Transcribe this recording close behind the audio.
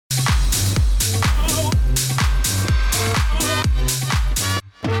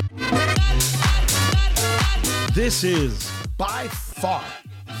This is by far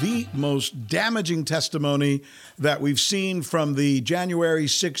the most damaging testimony that we've seen from the January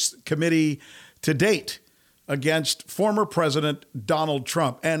 6th committee to date against former President Donald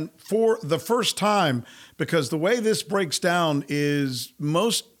Trump. And for the first time, because the way this breaks down is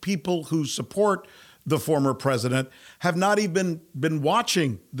most people who support the former president have not even been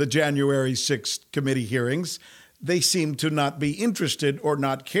watching the January 6th committee hearings. They seem to not be interested or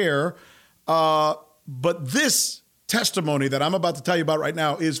not care. But this testimony that I'm about to tell you about right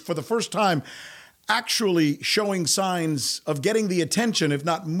now is for the first time actually showing signs of getting the attention, if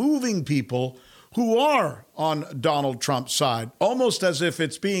not moving people who are on Donald Trump's side, almost as if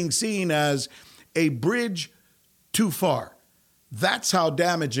it's being seen as a bridge too far. That's how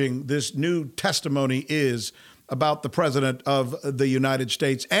damaging this new testimony is about the president of the United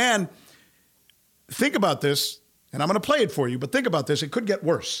States. And think about this, and I'm going to play it for you, but think about this. It could get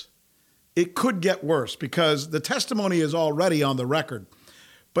worse. It could get worse because the testimony is already on the record,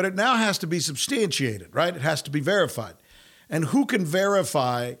 but it now has to be substantiated, right? It has to be verified. And who can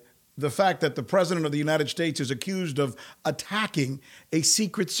verify the fact that the president of the United States is accused of attacking a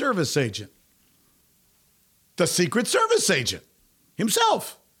Secret Service agent? The Secret Service agent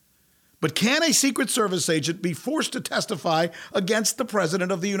himself. But can a Secret Service agent be forced to testify against the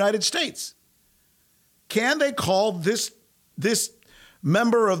president of the United States? Can they call this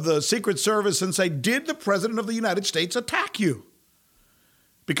member of the Secret Service and say, did the president of the United States attack you?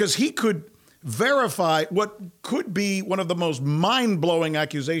 Because he could verify what could be one of the most mind-blowing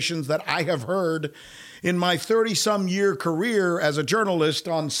accusations that I have heard in my 30-some-year career as a journalist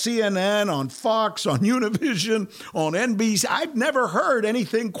on CNN, on Fox, on Univision, on NBC. I've never heard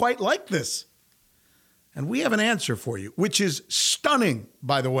anything quite like this. And we have an answer for you, which is stunning,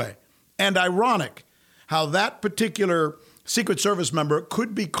 by the way, and ironic, how that particular Secret Service member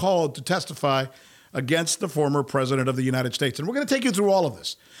could be called to testify against the former president of the United States. And we're going to take you through all of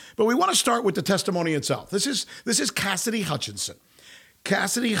this. But we want to start with the testimony itself. This is Cassidy Hutchinson.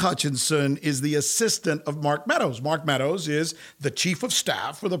 Cassidy Hutchinson is the assistant of Mark Meadows. Mark Meadows is the chief of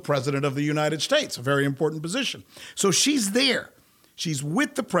staff for the president of the United States, a very important position. So she's there. She's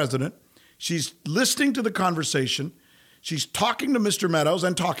with the president. She's listening to the conversation. She's talking to Mr. Meadows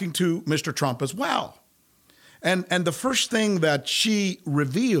and talking to Mr. Trump as well. And the first thing that she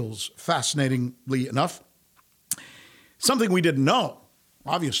reveals, fascinatingly enough, something we didn't know,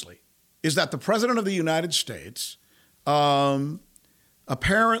 obviously, is that the president of the United States apparently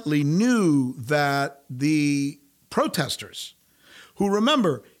knew that the protesters, who,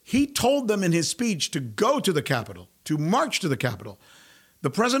 remember, he told them in his speech to go to the Capitol, to march to the Capitol.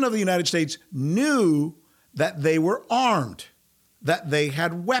 The president of the United States knew that they were armed, that they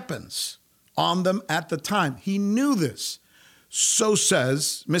had weapons on them at the time. He knew this. So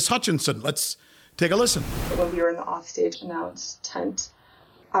says Ms. Hutchinson. Let's take a listen. When we were in the offstage announced tent,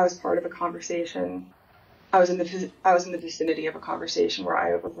 I was part of a conversation. I was in the vicinity of a conversation where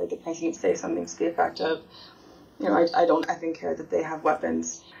I overheard the president say something to the effect of, I don't effing care that they have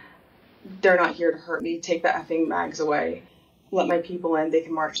weapons. They're not here to hurt me. Take the effing mags away. Let my people in. They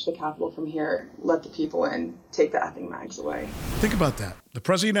can march to the Capitol from here. Let the people in. Take the effing mags away. Think about that. The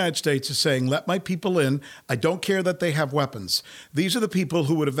president of the United States is saying, let my people in. I don't care that they have weapons. These are the people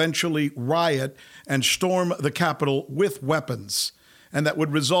who would eventually riot and storm the Capitol with weapons, and that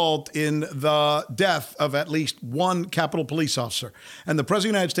would result in the death of at least one Capitol police officer. And the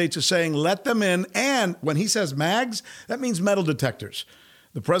president of the United States is saying, let them in. And when he says mags, that means metal detectors.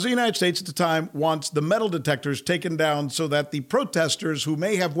 The president of the United States at the time wants the metal detectors taken down so that the protesters who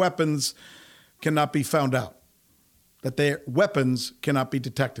may have weapons cannot be found out, that their weapons cannot be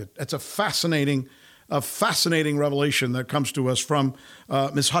detected. That's a fascinating revelation that comes to us from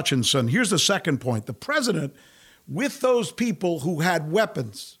Ms. Hutchinson. Here's the second point. The president, with those people who had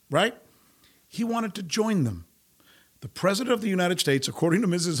weapons, right, he wanted to join them. The president of the United States, according to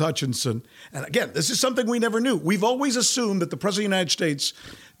Mrs. Hutchinson, and again, this is something we never knew. We've always assumed that the president of the United States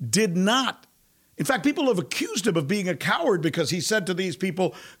did not. In fact, people have accused him of being a coward because he said to these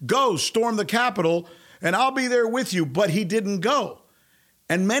people, go storm the Capitol and I'll be there with you. But he didn't go.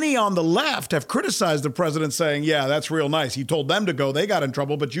 And many on the left have criticized the president saying, yeah, that's real nice. He told them to go. They got in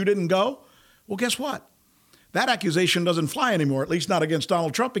trouble, but you didn't go. Well, guess what? That accusation doesn't fly anymore, at least not against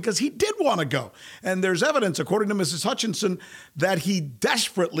Donald Trump, because he did want to go. And there's evidence, according to Mrs. Hutchinson, that he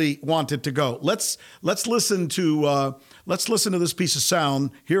desperately wanted to go. Let's listen to this piece of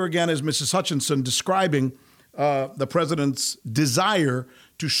sound. Here again is Mrs. Hutchinson describing the president's desire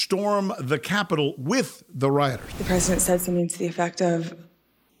to storm the Capitol with the rioters. The president said something to the effect of,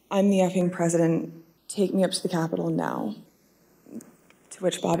 I'm the effing president, take me up to the Capitol now. To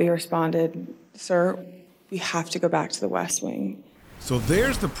which Bobby responded, sir, We have to go back to the West Wing. So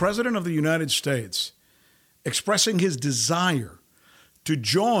there's the President of the United States expressing his desire to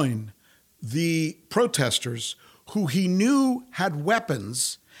join the protesters who he knew had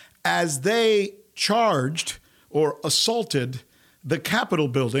weapons as they charged or assaulted the Capitol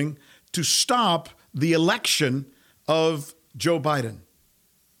building to stop the election of Joe Biden.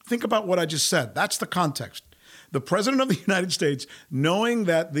 Think about what I just said. That's the context. The President of the United States, knowing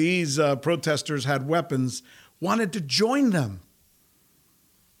that these protesters had weapons, wanted to join them.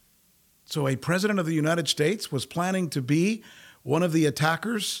 So a President of the United States was planning to be one of the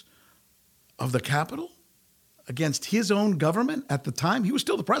attackers of the Capitol against his own government at the time. He was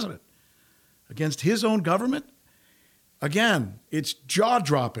still the president. Against his own government. Again, it's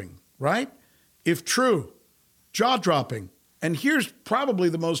jaw-dropping, right? If true, jaw-dropping. And here's probably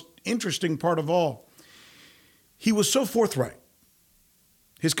the most interesting part of all. He was so forthright.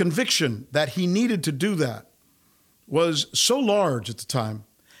 His conviction that he needed to do that was so large at the time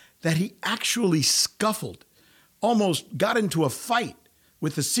that he actually scuffled, almost got into a fight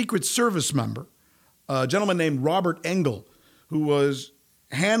with a Secret Service member, a gentleman named Robert Engel, who was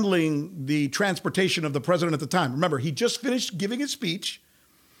handling the transportation of the president at the time. Remember, he just finished giving his speech,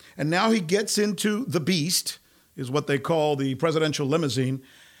 and now he gets into the beast, is what they call the presidential limousine,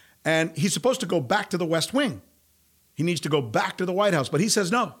 and he's supposed to go back to the West Wing. He needs to go back to the White House, but he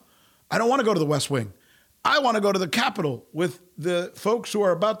says, no, I don't want to go to the West Wing. I want to go to the Capitol with the folks who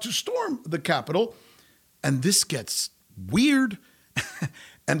are about to storm the Capitol. And this gets weird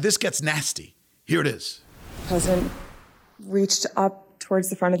and this gets nasty. Here it is. The president reached up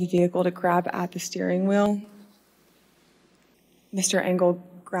towards the front of the vehicle to grab at the steering wheel. Mr. Engel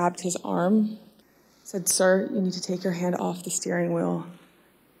grabbed his arm, said, "Sir, you need to take your hand off the steering wheel.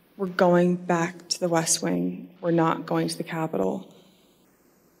 We're going back to the West Wing. We're not going to the Capitol."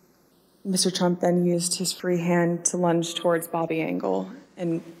 Mr. Trump then used his free hand to lunge towards Bobby Engel.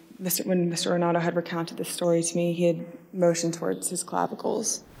 And when Mr. Renato had recounted this story to me, he had motioned towards his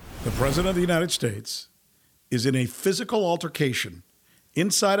clavicles. The President of the United States is in a physical altercation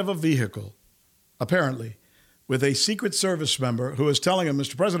inside of a vehicle, apparently, with a Secret Service member who is telling him,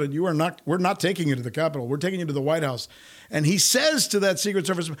 "Mr. President, we're not taking you to the Capitol. We're taking you to the White House." And he says to that Secret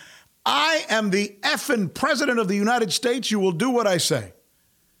Service member, "I am the effing President of the United States. You will do what I say."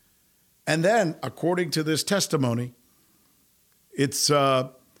 And then, according to this testimony, it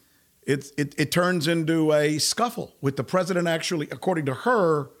turns into a scuffle with the president actually, according to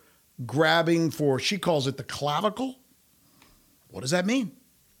her, grabbing for, she calls it the clavicle. What does that mean?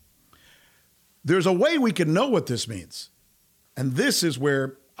 There's a way we can know what this means. And this is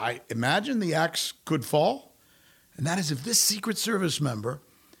where I imagine the axe could fall. And that is if this Secret Service member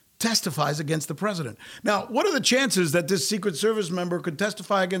testifies against the president. Now, what are the chances that this Secret Service member could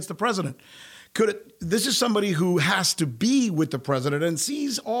testify against the president? This is somebody who has to be with the president and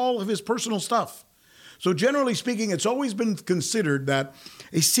sees all of his personal stuff. So generally speaking, it's always been considered that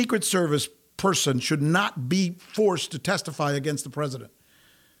a Secret Service person should not be forced to testify against the president.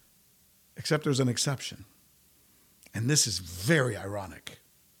 Except there's an exception. And this is very ironic.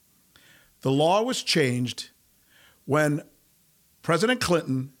 The law was changed when President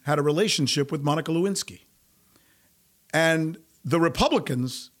Clinton had a relationship with Monica Lewinsky. And the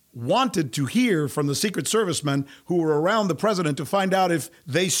Republicans wanted to hear from the Secret Servicemen who were around the president to find out if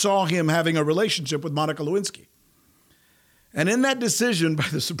they saw him having a relationship with Monica Lewinsky. And in that decision by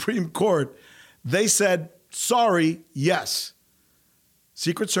the Supreme Court, they said, sorry, yes,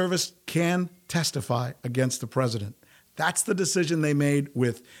 Secret Service can testify against the president. That's the decision they made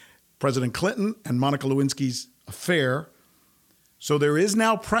with President Clinton and Monica Lewinsky's affair. So there is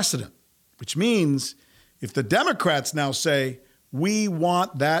now precedent, which means if the Democrats now say, we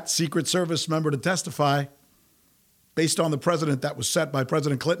want that Secret Service member to testify based on the precedent that was set by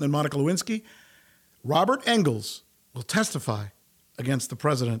President Clinton and Monica Lewinsky, Robert Engel will testify against the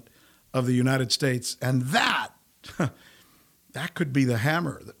President of the United States. And that could be the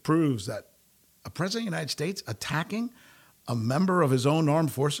hammer that proves that a President of the United States attacking a member of his own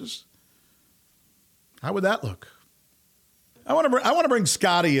armed forces? How would that look? I want to bring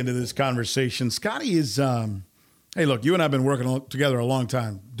Scotty into this conversation. Scotty is, hey, look, you and I have been working together a long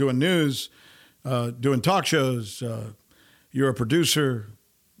time, doing news, doing talk shows. You're a producer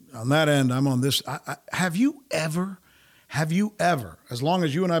on that end. I'm on this. Have you ever, as long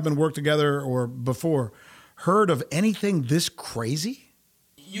as you and I have been working together or before, heard of anything this crazy?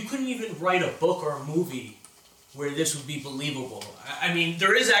 You couldn't even write a book or a movie where this would be believable. I mean,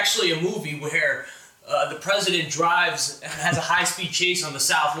 there is actually a movie where the president drives and has a high-speed chase on the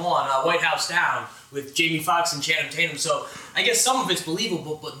South Lawn, White House Down, with Jamie Foxx and Channing Tatum. So I guess some of it's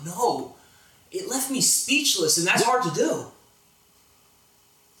believable, but no. it left me speechless, and that's hard to do.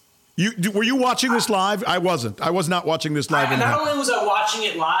 Were you watching this live? I wasn't. I was not watching this live. Not only was I watching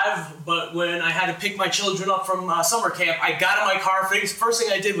it live, but when I had to pick my children up from summer camp, I got in my car. First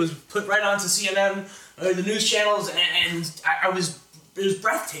thing I did was put right onto CNN, the news channels, and it was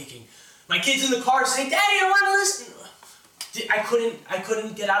breathtaking. My kids in the car saying, "Daddy, I want to listen." I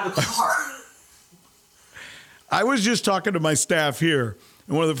couldn't get out of the car. I was just talking to my staff here,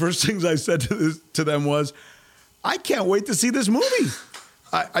 and one of the first things I said to them was, "I can't wait to see this movie."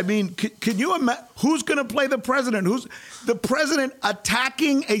 I mean, can you imagine who's going to play the president? Who's the president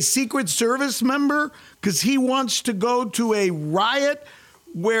attacking a Secret Service member because he wants to go to a riot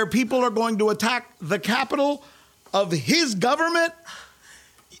where people are going to attack the Capitol of his government?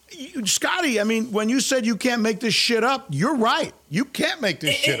 Scotty, I mean, when you said you can't make this shit up, you're right. You can't make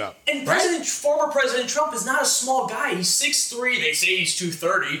this shit up. And right? Former President Trump is not a small guy. He's 6'3". They say he's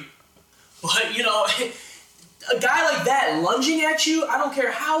 230. But, you know, a guy like that lunging at you, I don't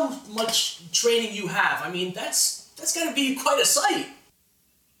care how much training you have. I mean, that's got to be quite a sight.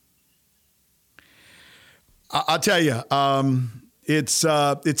 I'll tell you, it's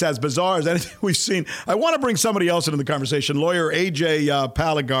as bizarre as anything we've seen. I want to bring somebody else into the conversation. Lawyer A.J.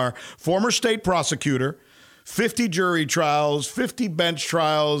 Palagar, former state prosecutor, 50 jury trials, 50 bench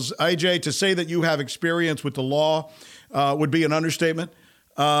trials. AJ, to say that you have experience with the law would be an understatement.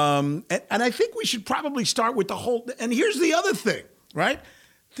 And I think we should probably start with the whole, and here's the other thing, right?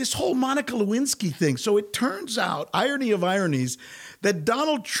 This whole Monica Lewinsky thing. So it turns out, irony of ironies, that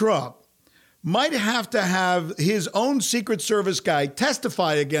Donald Trump might have to have his own Secret Service guy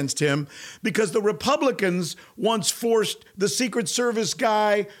testify against him because the Republicans once forced the Secret Service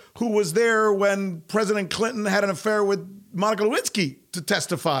guy who was there when President Clinton had an affair with Monica Lewinsky to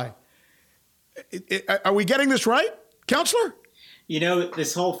testify. Are we getting this right, Counselor? You know,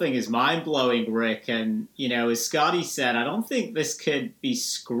 this whole thing is mind-blowing, Rick. And, you know, as Scotty said, I don't think this could be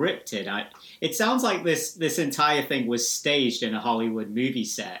scripted. It sounds like this entire thing was staged in a Hollywood movie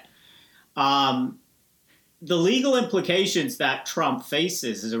set. The legal implications that Trump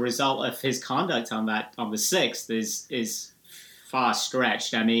faces as a result of his conduct on the 6th is far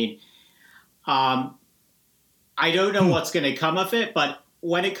stretched. I mean, I don't know what's going to come of it, but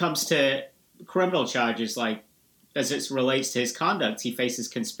when it comes to criminal charges, like as it relates to his conduct, he faces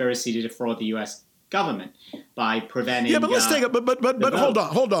conspiracy to defraud the U.S. government by preventing. Yeah, but let's take it. But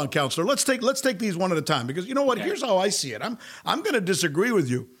hold on, Counselor. Let's take these one at a time because you know what? Okay. Here's how I see it. I'm going to disagree with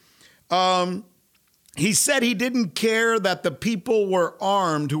you. He said he didn't care that the people were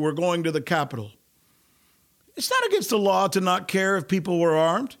armed who were going to the Capitol. It's not against the law to not care if people were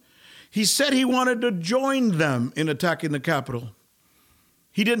armed. He said he wanted to join them in attacking the Capitol.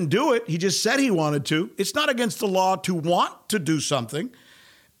 He didn't do it. He just said he wanted to. It's not against the law to want to do something.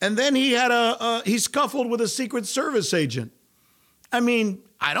 And then he had he scuffled with a Secret Service agent. I mean,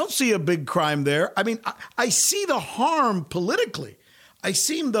 I don't see a big crime there. I mean, I see the harm politically. I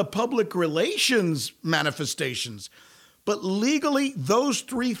see the public relations manifestations. But legally, those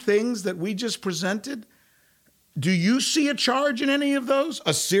three things that we just presented, do you see a charge in any of those?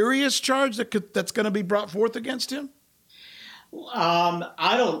 A serious charge that's going to be brought forth against him?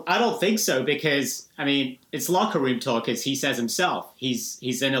 I don't think so because, I mean, it's locker room talk, as he says himself.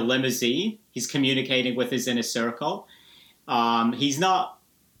 He's in a limousine. He's communicating with his inner circle. He's not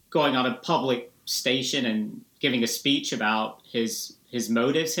going on a public station and giving a speech about his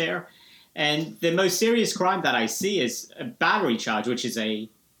motives here. And the most serious crime that I see is a battery charge, which is a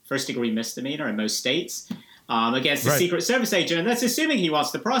first-degree misdemeanor in most states, against a Secret Service agent. And that's assuming he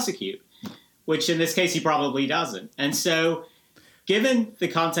wants to prosecute, which in this case he probably doesn't. And so given the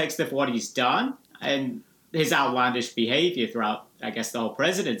context of what he's done and his outlandish behavior throughout, I guess, the whole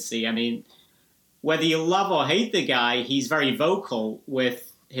presidency, I mean, whether you love or hate the guy, he's very vocal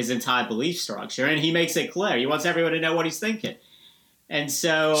with his entire belief structure. And he makes it clear. He wants everyone to know what he's thinking. And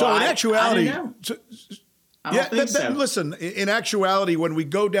so in actuality, I don't know. I don't think so. Listen, in actuality, when we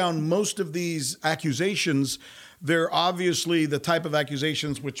go down most of these accusations, they're obviously the type of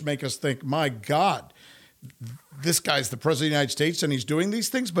accusations which make us think, my God, this guy's the president of the United States and he's doing these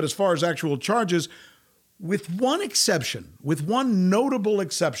things. But as far as actual charges, with one exception, with one notable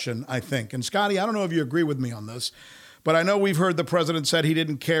exception, I think, and Scotty, I don't know if you agree with me on this, but I know we've heard the president said he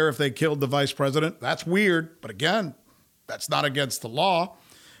didn't care if they killed the vice president. That's weird. But again, that's not against the law.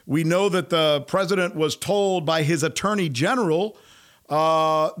 We know that the president was told by his attorney general,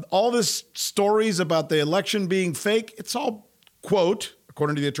 all this stories about the election being fake, it's all, quote,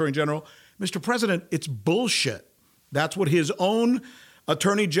 according to the attorney general, Mr. President, it's bullshit. That's what his own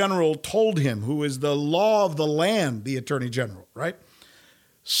attorney general told him, who is the law of the land, the attorney general, right?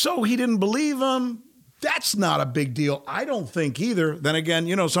 So he didn't believe him. That's not a big deal. I don't think either. Then again,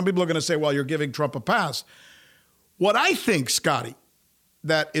 some people are going to say, well, you're giving Trump a pass. What I think, Scotty,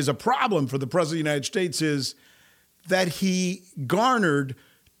 that is a problem for the president of the United States is that he garnered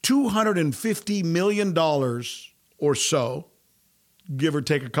 $250 million or so, give or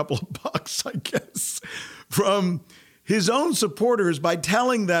take a couple of bucks, I guess, from his own supporters by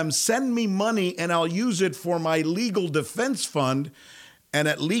telling them, send me money and I'll use it for my legal defense fund. And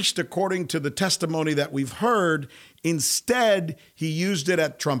at least according to the testimony that we've heard, instead, he used it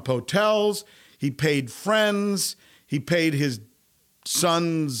at Trump hotels. He paid friends. He paid his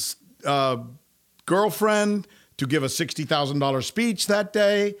son's girlfriend to give a $60,000 speech that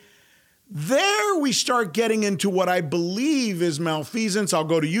day. There we start getting into what I believe is malfeasance. I'll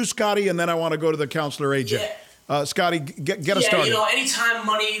go to you, Scotty, and then I want to go to the counselor, AJ. Yeah. Scotty, get us started. Anytime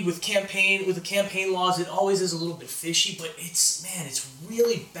money with the campaign laws, it always is a little bit fishy, but it's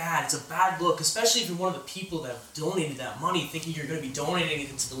really bad. It's a bad look, especially if you're one of the people that have donated that money, thinking you're going to be donating it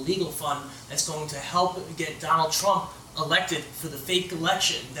into the legal fund that's going to help get Donald Trump elected for the fake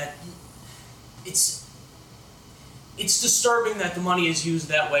election. It's disturbing that the money is used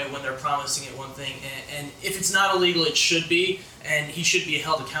that way when they're promising it one thing, and if it's not illegal, it should be, and he should be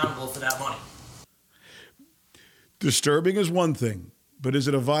held accountable for that money. Disturbing is one thing, but is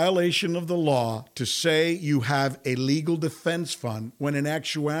it a violation of the law to say you have a legal defense fund when in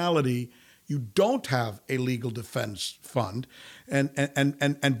actuality you don't have a legal defense fund,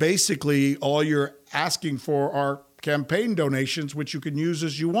 and basically all you're asking for are campaign donations, which you can use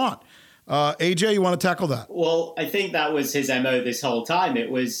as you want? AJ, you want to tackle that? Well, I think that was his MO this whole time.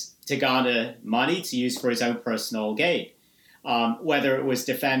 It was to garner money to use for his own personal gain, whether it was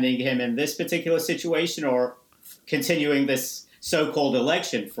defending him in this particular situation or continuing this so-called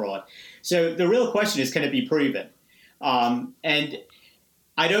election fraud. So the real question is, can it be proven? And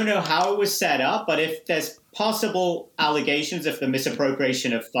I don't know how it was set up, but if there's possible allegations of the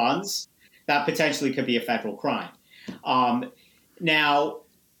misappropriation of funds, that potentially could be a federal crime. Now,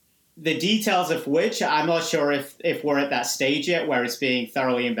 the details of which, I'm not sure if we're at that stage yet where it's being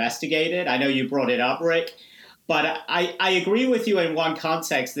thoroughly investigated. I know you brought it up, Rick. But I agree with you in one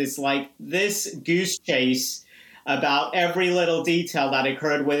context. It's like this goose chase about every little detail that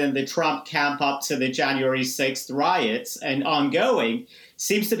occurred within the Trump camp up to the January 6th riots and ongoing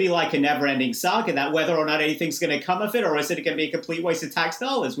seems to be like a never-ending saga, that whether or not anything's going to come of it, or is it going to be a complete waste of tax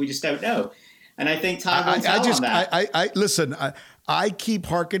dollars? We just don't know. And I think time will tell on that. Listen, I keep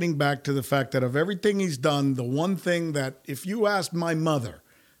hearkening back to the fact that of everything he's done, the one thing that if you asked my mother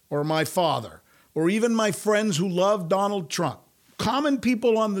or my father or even my friends who love Donald Trump, common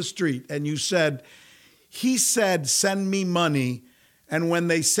people on the street, and you said, he said, send me money. And when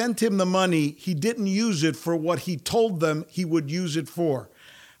they sent him the money, he didn't use it for what he told them he would use it for.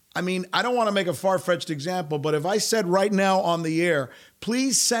 I mean, I don't want to make a far-fetched example, but if I said right now on the air,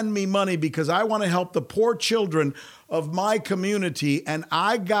 please send me money because I want to help the poor children of my community, and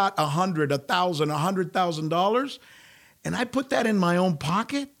I got $100,000, $100,000, $100,000, and I put that in my own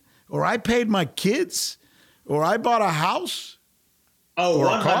pocket, or I paid my kids, or I bought a house. Oh,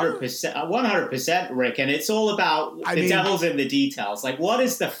 100%, Rick. And it's all about the devil's in the details. Like, what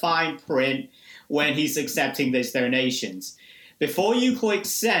is the fine print when he's accepting these donations? Before you click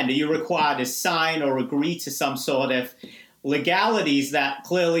send, are you required to sign or agree to some sort of legalities that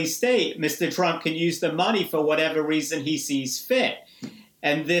clearly state Mr. Trump can use the money for whatever reason he sees fit?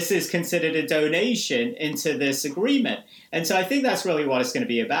 And this is considered a donation into this agreement. And so I think that's really what it's going to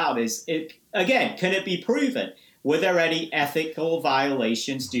be about is, again, can it be proven? Were there any ethical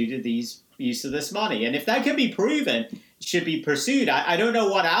violations due to these use of this money? And if that can be proven, it should be pursued. I don't know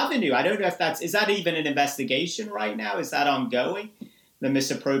what avenue. I don't know if is that even an investigation right now? Is that ongoing? The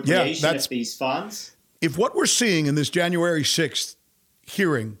misappropriation of these funds? If what we're seeing in this January 6th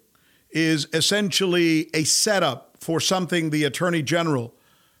hearing is essentially a setup for something the Attorney General,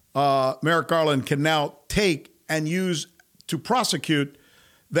 Merrick Garland, can now take and use to prosecute,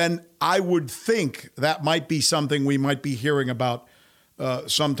 then I would think that might be something we might be hearing about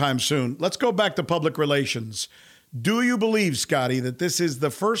sometime soon. Let's go back to public relations. Do you believe, Scotty, that this is the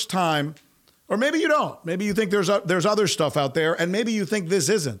first time, or maybe you don't, maybe you think there's other stuff out there, and maybe you think this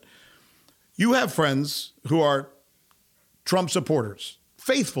isn't. You have friends who are Trump supporters,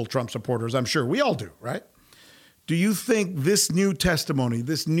 faithful Trump supporters, I'm sure. We all do, right? Do you think this new testimony,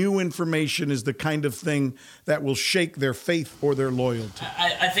 this new information is the kind of thing that will shake their faith or their loyalty?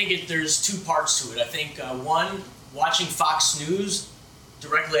 I think there's two parts to it. I think, one, watching Fox News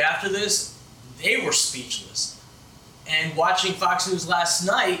directly after this, they were speechless. And watching Fox News last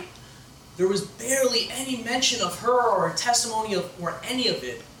night, there was barely any mention of her or a testimony or any of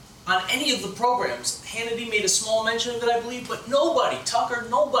it on any of the programs. Hannity made a small mention of it, I believe, but Tucker,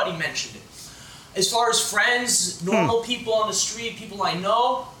 nobody mentioned it. As far as friends, normal people on the street, people I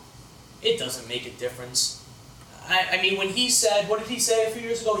know, it doesn't make a difference. I mean, when he said, what did he say a few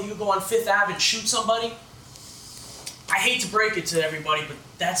years ago? He would go on Fifth Ave and shoot somebody. I hate to break it to everybody, but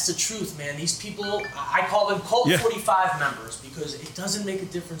that's the truth, man. These people, I call them Cult 45 members because it doesn't make a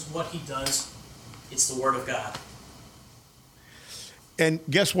difference what he does. It's the Word of God. And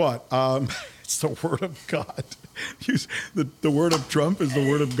guess what? It's the Word of God. The Word of Trump is the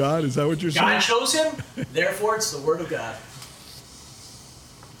Word of God? Is that what you're saying? God chose him, therefore it's the Word of God.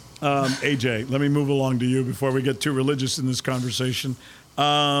 AJ, let me move along to you before we get too religious in this conversation.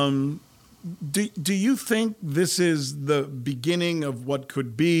 Do you think this is the beginning of what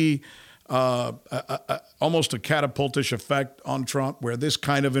could be almost a catapultish effect on Trump, where this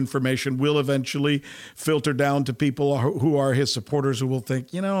kind of information will eventually filter down to people who are his supporters, who will think,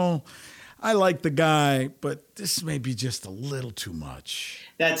 I like the guy, but this may be just a little too much?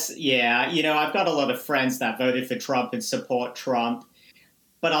 I've got a lot of friends that voted for Trump and support Trump.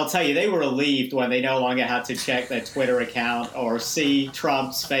 But I'll tell you, they were relieved when they no longer had to check their Twitter account or see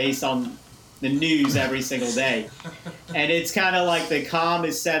Trump's face on the news every single day. And it's kind of like the calm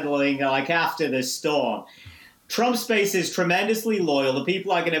is settling, like after the storm. Trump's base is tremendously loyal. The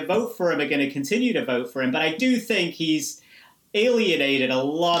people are going to vote for him are going to continue to vote for him. But I do think he's alienated a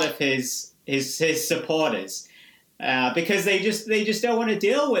lot of his supporters because they just don't want to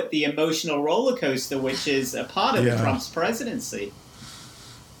deal with the emotional roller coaster, which is a part of Trump's presidency.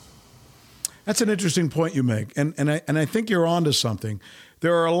 That's an interesting point you make, and I think you're onto something.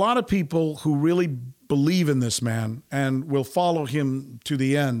 There are a lot of people who really believe in this man and will follow him to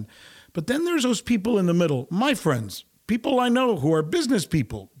the end. But then there's those people in the middle, my friends, people I know who are business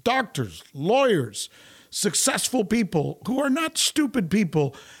people, doctors, lawyers, successful people who are not stupid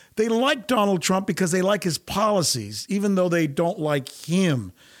people. They like Donald Trump because they like his policies, even though they don't like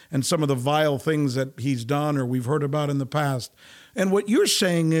him and some of the vile things that he's done or we've heard about in the past. And what you're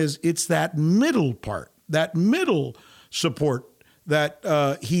saying is it's that middle part, that middle support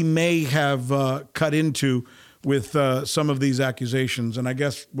that he may have cut into with some of these accusations. And I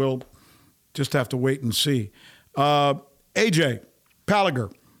guess we'll just have to wait and see. AJ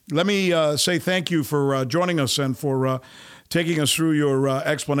Palager, let me say thank you for joining us and for taking us through your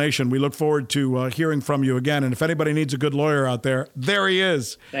explanation. We look forward to hearing from you again. And if anybody needs a good lawyer out there, there he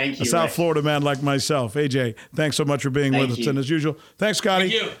is. Thank you, a South Florida man like myself. AJ, thanks so much for being with us. And as usual, thanks, Scotty.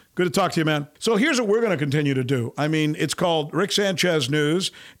 Thank you. Good to talk to you, man. So here's what we're going to continue to do. I mean, it's called Rick Sanchez News.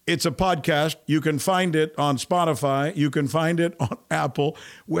 It's a podcast. You can find it on Spotify. You can find it on Apple,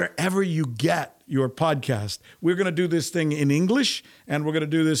 wherever you get your podcast. We're going to do this thing in English, and we're going to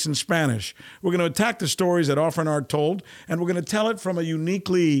do this in Spanish. We're going to attack the stories that often aren't told, and we're going to tell it from a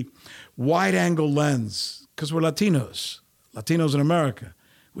uniquely wide-angle lens, because we're Latinos in America,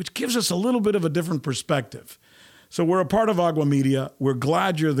 which gives us a little bit of a different perspective. So we're a part of Agua Media. We're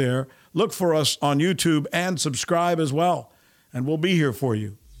glad you're there. Look for us on YouTube and subscribe as well, and we'll be here for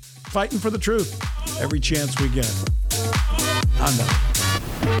you, fighting for the truth every chance we get. Anda.